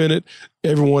ability to spin it,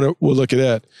 everyone will look at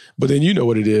that. But then you know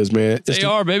what it is, man. It's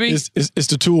baby. It's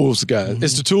the tools, guys. Mm-hmm.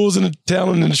 It's the tools and the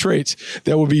talent and the traits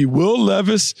that will be Will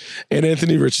Levis and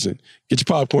Anthony Richardson. Get your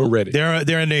popcorn ready.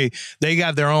 They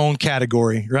got their own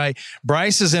category, right?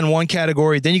 Bryce is in one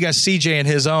category. Then you got CJ in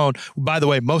his own. By the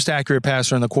way, most accurate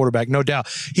passer in the quarterback, no doubt.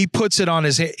 He puts it on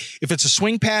his head. If it's a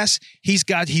swing pass, he's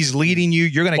leading you.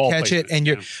 You're going to catch it, and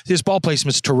his ball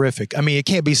placement's terrific. I mean, it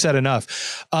can't be said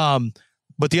enough.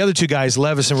 But the other two guys,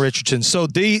 Levis and Richardson. So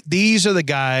these are the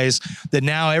guys that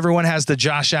now everyone has the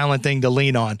Josh Allen thing to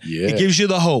lean on. Yeah. It gives you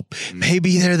the hope.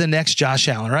 Maybe they're the next Josh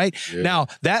Allen, right? Yeah. Now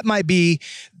that might be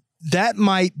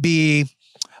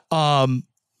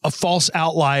a false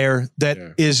outlier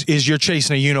that is you're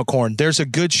chasing a unicorn. There's a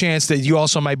good chance that you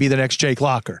also might be the next Jake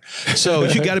Locker. So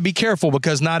you got to be careful,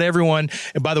 because not everyone,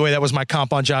 and by the way, that was my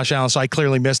comp on Josh Allen, so I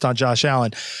clearly missed on Josh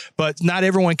Allen, but not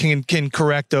everyone can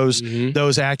correct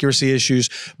those accuracy issues.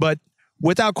 But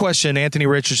without question, Anthony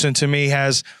Richardson to me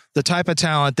has the type of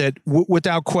talent that,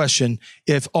 without question,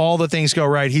 if all the things go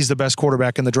right, he's the best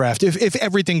quarterback in the draft. If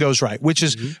everything goes right, which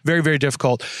is very, very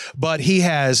difficult. But he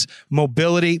has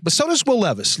mobility. But so does Will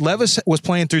Levis. Levis was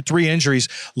playing through 3 injuries.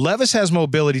 Levis has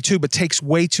mobility too, but takes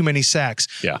way too many sacks.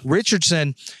 Yeah.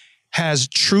 Richardson has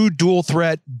true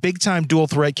big-time dual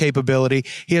threat capability.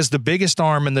 He has the biggest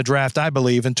arm in the draft, I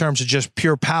believe, in terms of just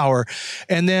pure power.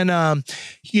 And then,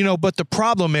 but the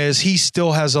problem is he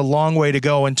still has a long way to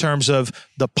go in terms of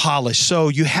the polish. So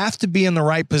you have to be in the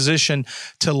right position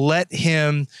to let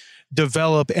him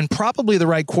develop, and probably the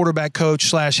right quarterback coach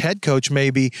 / head coach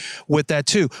maybe with that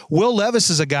too. Will Levis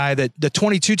is a guy that the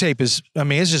 22 tape it's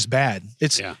just bad.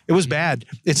 It was bad.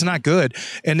 It's not good.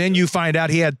 And then you find out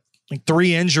he had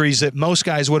 3 injuries that most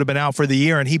guys would have been out for the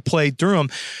year, and he played through them.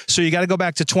 So you got to go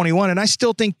back to 21. And I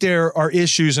still think there are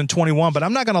issues in 21, but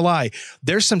I'm not going to lie.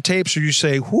 There's some tapes where you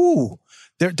say, whoo,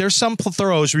 there's some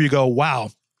throws where you go, wow,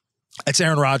 that's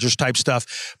Aaron Rodgers type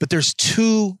stuff. But there's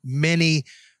too many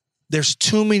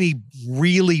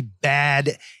really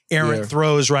bad errant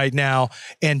throws right now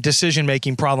and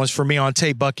decision-making problems for me on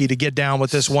tape, Bucky, to get down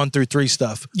with this 1-3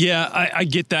 stuff. Yeah, I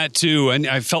get that too. And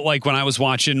I felt like when I was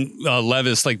watching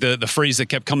Levis, like the phrase that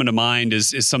kept coming to mind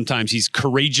is sometimes he's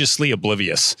courageously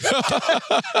oblivious. You know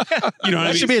what I mean?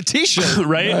 That should be a t-shirt.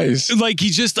 Right? Nice. Like he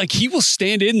just like he will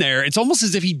stand in there. It's almost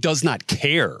as if he does not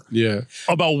care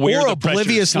about where or the pressure is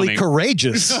obliviously coming.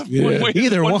 courageous.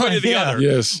 Either one way or the other.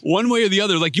 Yes. One way or the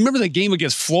other. Like you remember that game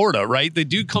against Florida, right? The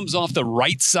dude comes off the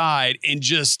right side and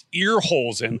just ear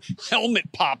holes him.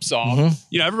 Helmet pops off.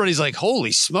 You know, everybody's like,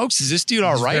 holy smokes, is this dude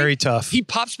all right? Very tough. He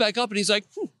pops back up and he's like,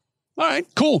 all right,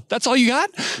 cool. That's all you got?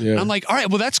 Yeah. And I'm like, all right,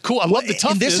 well, that's cool. I love the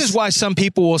toughness. And this is why some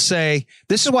people will say,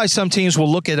 this is why some teams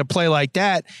will look at a play like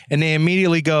that and they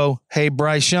immediately go, hey,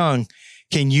 Bryce Young,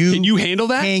 can you handle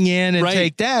that? Hang in and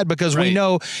take that? Because we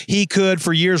know he could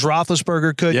for years.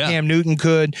 Roethlisberger could. Cam Newton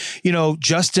could. You know,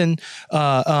 Justin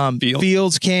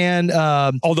Fields can.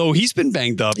 Although he's been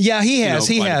banged up. Yeah, he has.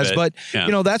 He has. Bit. But, you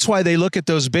know, that's why they look at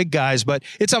those big guys. But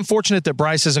it's unfortunate that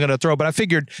Bryce isn't going to throw. But I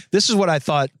figured this is what I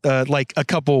thought like a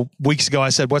couple weeks ago. I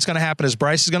said, what's going to happen is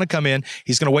Bryce is going to come in.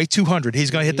 He's going to weigh 200.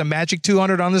 He's going to hit the magic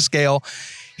 200 on the scale.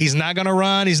 He's not going to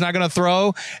run. He's not going to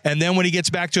throw. And then when he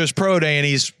gets back to his pro day and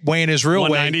he's weighing his real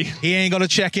weight, he ain't going to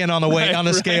check in on the weight on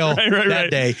the scale that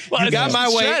day. Well, you got my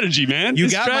weight. Strategy, man. You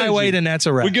got my weight, and that's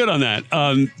a wrap. We're good on that.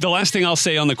 The last thing I'll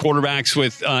say on the quarterbacks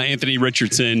with Anthony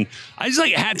Richardson, I just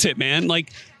like a hat tip, man.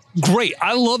 Like, great.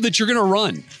 I love that you're going to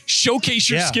run. Showcase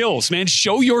your skills, man.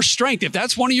 Show your strength. If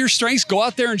that's one of your strengths, go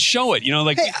out there and show it. You know,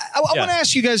 like. Hey, I want to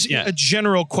ask you guys a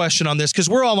general question on this because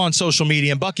we're all on social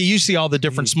media. And Bucky, you see all the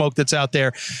different smoke that's out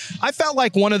there. I felt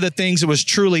like one of the things that was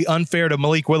truly unfair to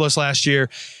Malik Willis last year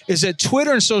is that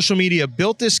Twitter and social media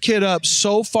built this kid up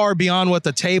so far beyond what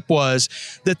the tape was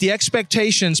that the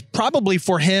expectations probably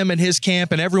for him and his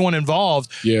camp and everyone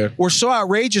involved were so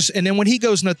outrageous. And then when he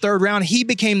goes in the third round, he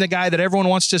became the guy that everyone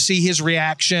wants to see his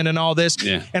reaction and all this.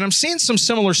 Yeah. And I'm seeing some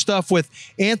similar stuff with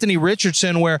Anthony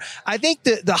Richardson where I think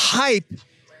that the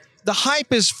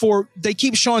hype is for, they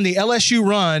keep showing the LSU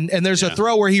run and there's a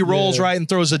throw where he rolls right and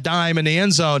throws a dime in the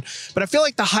end zone. But I feel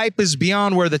like the hype is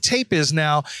beyond where the tape is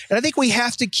now. And I think we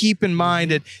have to keep in mind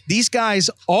that these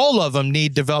guys, all of them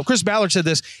need development. Chris Ballard said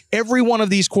this, every one of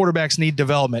these quarterbacks need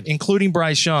development, including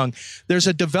Bryce Young. There's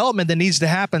a development that needs to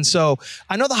happen. So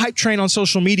I know the hype train on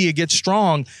social media gets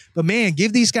strong, but man,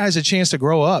 give these guys a chance to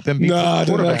grow up and be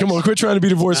quarterbacks. Come on, quit trying to be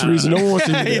the voice of reason. No one wants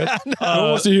to hear that. No one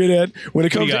wants to hear that. When it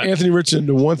comes to Anthony Richardson,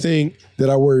 the one thing that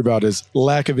I worry about is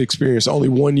lack of experience. Only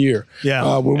 1 year.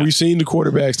 We've seen the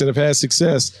quarterbacks that have had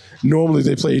success, normally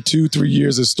they play 2-3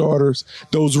 years as starters.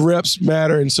 Those reps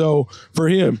matter. And so for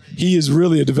him, he is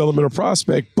really a developmental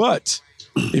prospect. But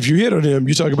if you hit on him,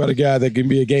 you talk about a guy that can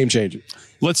be a game changer.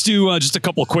 Let's do just a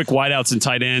couple of quick wideouts and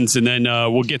tight ends, and then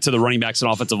we'll get to the running backs and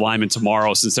offensive linemen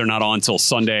tomorrow since they're not on until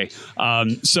Sunday.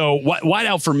 So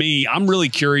wideout for me, I'm really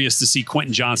curious to see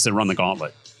Quentin Johnston run the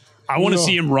gauntlet. I want to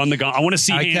see him run the gun. I want to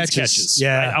see hands catches.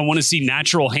 Yeah. Right? I want to see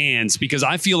natural hands because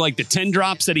I feel like the 10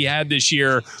 drops that he had this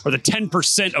year, or the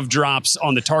 10% of drops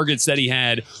on the targets that he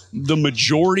had, the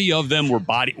majority of them were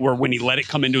when he let it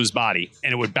come into his body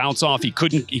and it would bounce off. He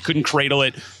couldn't cradle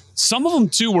it. Some of them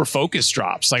too were focus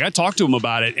drops. Like I talked to him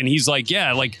about it and he's like,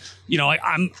 yeah, like, you know,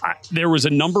 there was a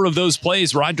number of those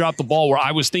plays where I dropped the ball where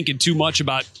I was thinking too much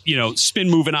about, you know, spin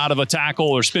moving out of a tackle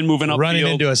or spin moving up running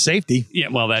into a safety. Yeah,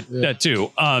 well, that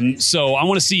too. So I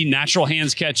want to see natural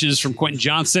hands catches from Quentin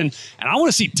Johnston, and I want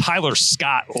to see Tyler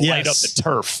Scott light up the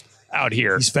turf out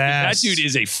here. He's fast. That dude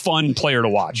is a fun player to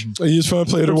watch. He's a fun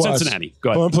player to watch. Cincinnati.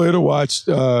 Go ahead. Fun player to watch.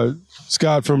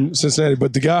 Scott from Cincinnati.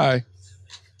 But the guy,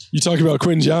 you talk about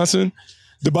Quentin Johnston,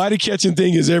 the body catching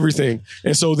thing is everything.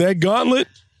 And so that gauntlet,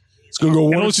 it's going to go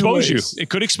one or two ways. It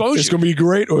could expose you. It's going to be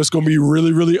great or it's going to be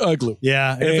really, really ugly.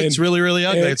 Yeah. And if it's really, really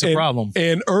ugly, it's a problem.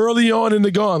 And early on in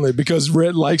the gauntlet, because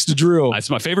Rhett likes to drill. That's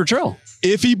my favorite drill.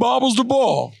 If he bobbles the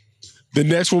ball, the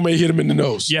next one may hit him in the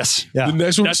nose. Yes. Yeah. The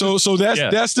next one. That's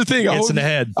the thing. It's in the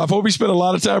head. I hope he spent a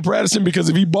lot of time practicing because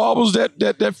if he bobbles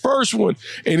that first one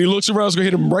and he looks around, it's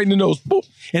going to hit him right in the nose. Boop.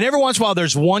 And every once in a while,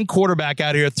 there's one quarterback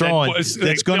out here throwing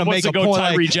that's going to make a point.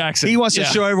 Tyree Jackson. He wants to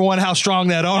show everyone how strong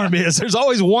that arm is. There's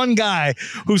always one guy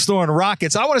who's throwing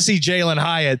rockets. I want to see Jalen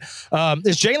Hyatt.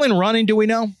 Is Jalen running? Do we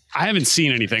know? I haven't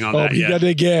seen anything on that yet. He got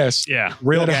that gas. Yeah.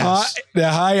 Real gas.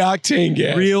 That high octane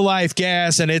gas. Real life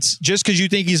gas. And it's just because you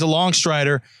think he's a long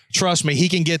strider, trust me, he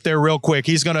can get there real quick.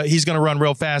 He's gonna run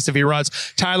real fast if he runs.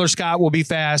 Tyler Scott will be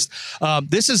fast.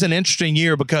 This is an interesting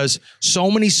year because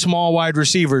so many small wide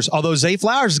receivers, although Zay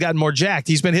Flowers has gotten more jacked.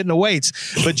 He's been hitting the weights.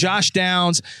 But Josh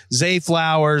Downs, Zay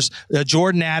Flowers,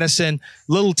 Jordan Addison,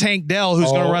 little Tank Dell,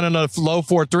 who's going to run in the low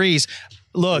 4.3s.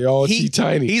 look, They all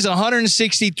tiny. He's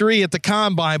 163 at the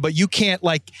combine, but you can't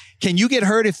can you get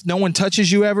hurt if no one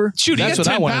touches you ever? Shoot, That's he what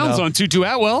had 10 I want to pounds know. on Tutu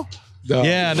Atwell. No.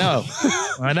 Yeah, I know.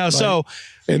 I know. So,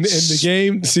 and the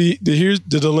game, here's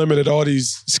the dilemma that all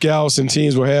these scouts and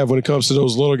teams will have when it comes to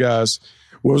those little guys.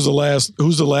 Who's the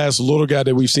last little guy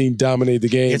that we've seen dominate the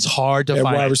game? It's hard to at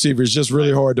find. wide receiver. It's just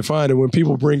really hard to find. And when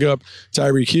people bring up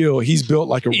Tyreek Hill, he's built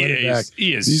like a running back.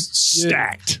 He is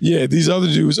stacked. Yeah, these other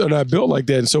dudes are not built like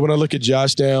that. And so when I look at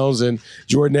Josh Downs and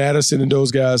Jordan Addison and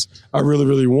those guys, I really,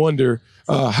 really wonder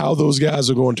how those guys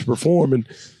are going to perform. And,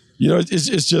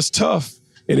 it's just tough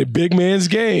in a big man's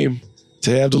game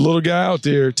to have the little guy out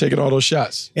there taking all those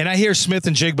shots. And I hear Smith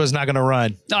and Jigba's not going to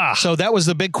run. So that was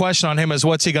the big question on him is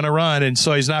what's he going to run? And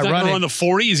so he's not running. Run the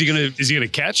 40. Is he going to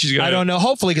catch? I don't know.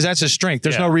 Hopefully, because that's his strength.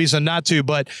 There's no reason not to.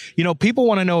 But, people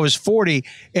want to know his 40.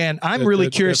 And I'm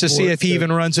really curious to see if he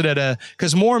even runs it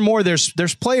because more and more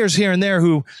there's players here and there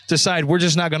who decide we're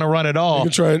just not going to run at all.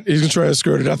 He's going to try and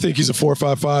skirt it. I think he's a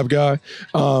 4.55 guy.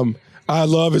 I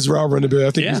love his route running ability.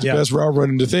 I think he's the best route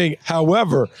running the thing.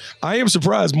 However, I am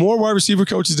surprised. More wide receiver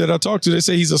coaches that I talk to, they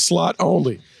say he's a slot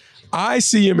only. I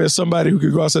see him as somebody who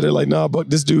could go outside there like, nah, but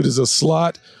this dude is a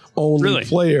slot only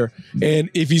player. And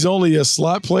if he's only a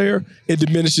slot player, it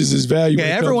diminishes his value. Yeah,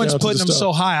 everyone's putting him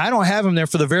so high. I don't have him there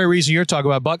for the very reason you're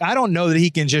talking about, Buck. I don't know that he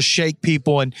can just shake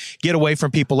people and get away from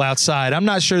people outside. I'm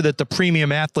not sure that the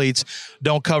premium athletes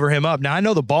don't cover him up. Now, I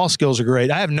know the ball skills are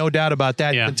great. I have no doubt about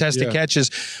that, contested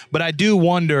catches. But I do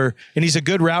wonder, and he's a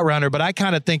good route runner, but I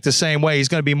kind of think the same way. He's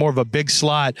going to be more of a big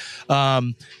slot.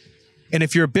 And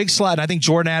if you're a big slot, and I think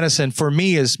Jordan Addison, for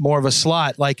me, is more of a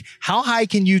slot, how high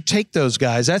can you take those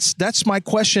guys? That's my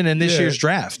question in this year's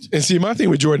draft. And see, my thing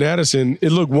with Jordan Addison,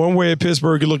 it looked one way at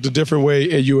Pittsburgh, it looked a different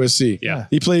way at USC. Yeah.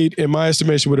 He played, in my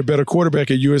estimation, with a better quarterback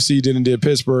at USC than he did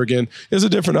Pittsburgh, and it's a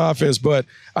different offense, but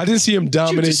I didn't see him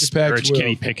dominate the Pac-12.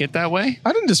 Kenny Pickett that way?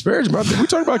 I didn't disparage him. We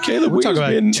talking about Caleb. We're talking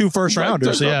about 2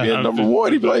 first-rounders, number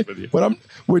one. He played. But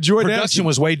with Jordan production Addison,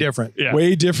 was way different. Yeah.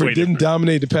 Way different. Didn't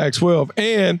dominate the Pac-12.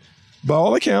 And by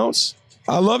all accounts,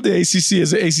 I love the ACC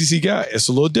as an ACC guy. It's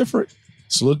a little different.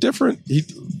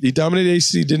 He dominated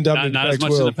ACC, didn't dominate not the as Pac-12.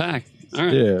 much in the Pac. All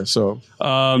right. Yeah, so.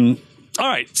 All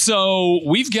right. So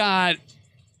we've got.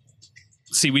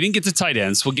 See, we didn't get to tight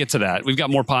ends. We'll get to that. We've got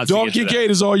more pods. Dalton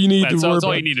Kincaid is all you need to worry about. That's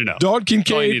all you need to know. Dalton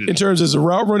Kincaid, in terms as a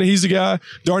route runner, he's the guy.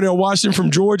 Darnell Washington from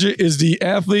Georgia is the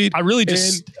athlete.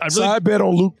 Side bet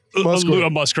on Luke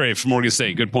Musgrave from Morgan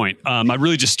State. Good point. I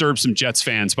really disturbed some Jets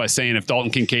fans by saying if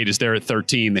Dalton Kincaid is there at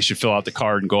 13, they should fill out the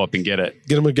card and go up and get it.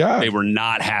 Get him a guy. They were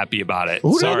not happy about it.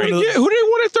 Who did they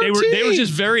want at 13? They were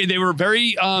just very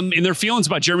in their feelings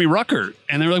about Jeremy Ruckert.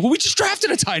 And they were like, well, we just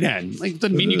drafted a tight end.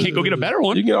 Doesn't mean you can't go get a better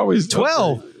one. You can always 12.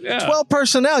 Yeah. 12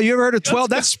 personnel. You ever heard of 12?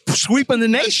 That's sweeping the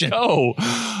nation. Oh,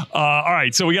 all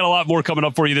right. So we got a lot more coming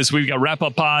up for you this week. We got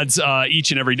wrap-up pods each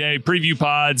and every day, preview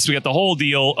pods. We got the whole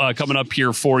deal coming up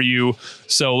here for you.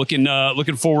 So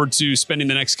looking forward to spending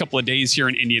the next couple of days here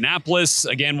in Indianapolis.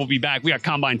 Again, we'll be back. We got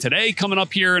Combine Today coming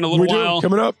up here in a little while.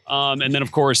 Coming up. And then,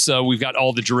 of course, we've got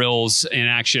all the drills in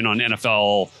action on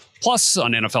NFL Plus,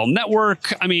 on NFL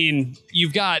Network. I mean,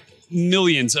 you've got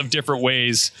millions of different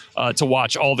ways to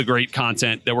watch all the great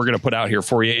content that we're going to put out here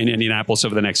for you in Indianapolis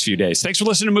over the next few days. Thanks for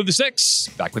listening to Move the Sticks.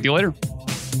 Back with you later.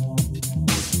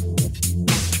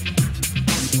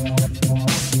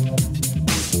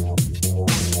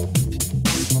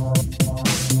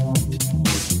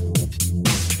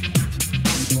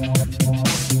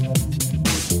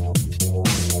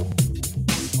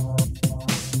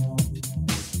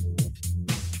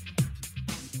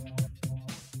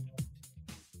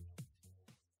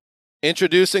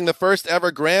 Introducing the first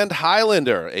ever Grand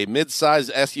Highlander, a mid-size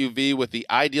SUV with the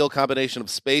ideal combination of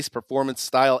space, performance,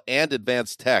 style, and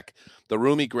advanced tech. The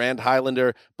roomy Grand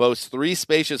Highlander boasts 3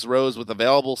 spacious rows with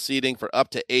available seating for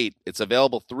up to 8. Its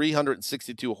available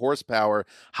 362 horsepower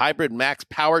hybrid max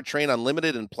powertrain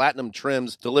unlimited and platinum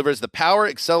trims delivers the power,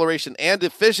 acceleration, and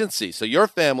efficiency so your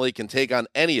family can take on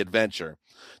any adventure.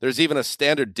 There's even a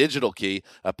standard digital key,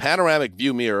 a panoramic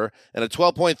view mirror, and a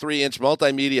 12.3-inch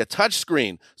multimedia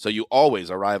touchscreen, so you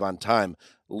always arrive on time.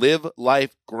 Live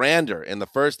life grander in the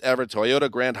first ever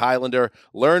Toyota Grand Highlander.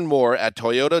 Learn more at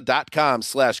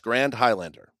toyota.com/Grand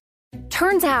Highlander.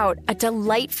 Turns out a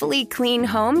delightfully clean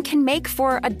home can make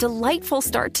for a delightful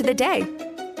start to the day.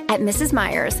 At Mrs.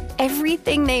 Meyer's,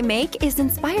 everything they make is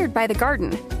inspired by the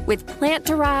garden. With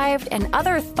plant-derived and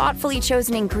other thoughtfully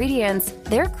chosen ingredients,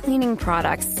 their cleaning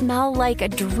products smell like a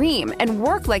dream and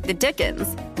work like the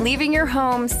Dickens, leaving your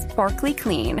home sparkly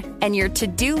clean and your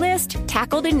to-do list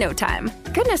tackled in no time.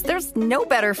 Goodness, there's no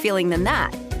better feeling than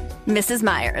that. Mrs.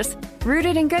 Meyer's,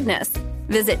 rooted in goodness,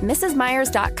 Visit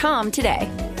mrsmeyers.com today.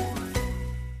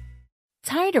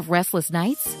 Tired of restless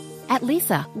nights? At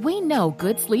Leesa, we know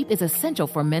good sleep is essential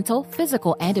for mental,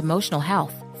 physical, and emotional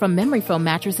health. From memory foam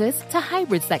mattresses to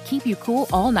hybrids that keep you cool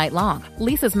all night long,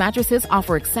 Leesa's mattresses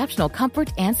offer exceptional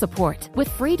comfort and support with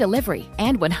free delivery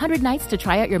and 100 nights to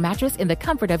try out your mattress in the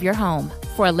comfort of your home.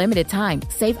 For a limited time,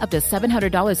 save up to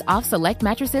 $700 off select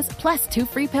mattresses plus 2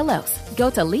 free pillows. Go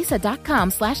to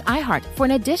leesa.com/iHeart for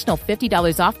an additional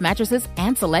 $50 off mattresses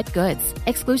and select goods.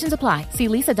 Exclusions apply. See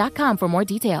leesa.com for more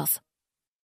details.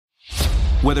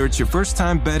 Whether it's your first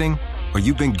time betting or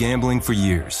you've been gambling for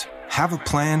years, have a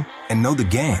plan and know the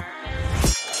game.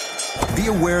 Be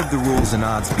aware of the rules and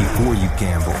odds before you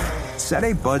gamble. Set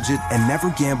a budget and never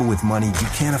gamble with money you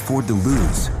can't afford to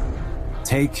lose.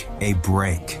 Take a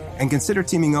break and consider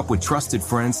teaming up with trusted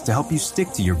friends to help you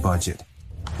stick to your budget.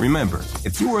 Remember,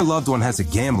 if you or a loved one has a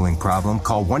gambling problem,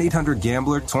 call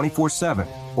 1-800-GAMBLER 24/7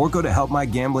 or go to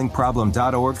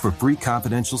helpmygamblingproblem.org for free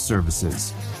confidential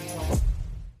services.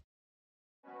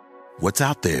 What's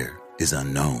out there is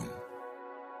unknown.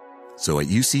 So at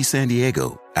UC San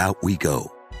Diego, out we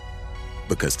go.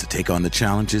 Because to take on the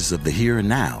challenges of the here and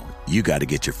now, you got to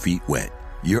get your feet wet,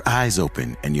 your eyes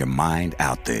open, and your mind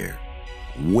out there.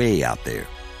 Way out there.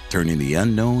 Turning the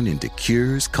unknown into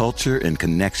cures, culture, and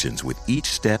connections with each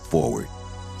step forward.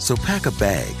 So pack a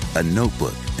bag, a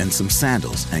notebook, and some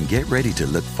sandals and get ready to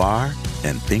look far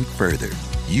and think further.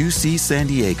 UC San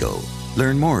Diego.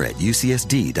 Learn more at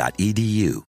ucsd.edu.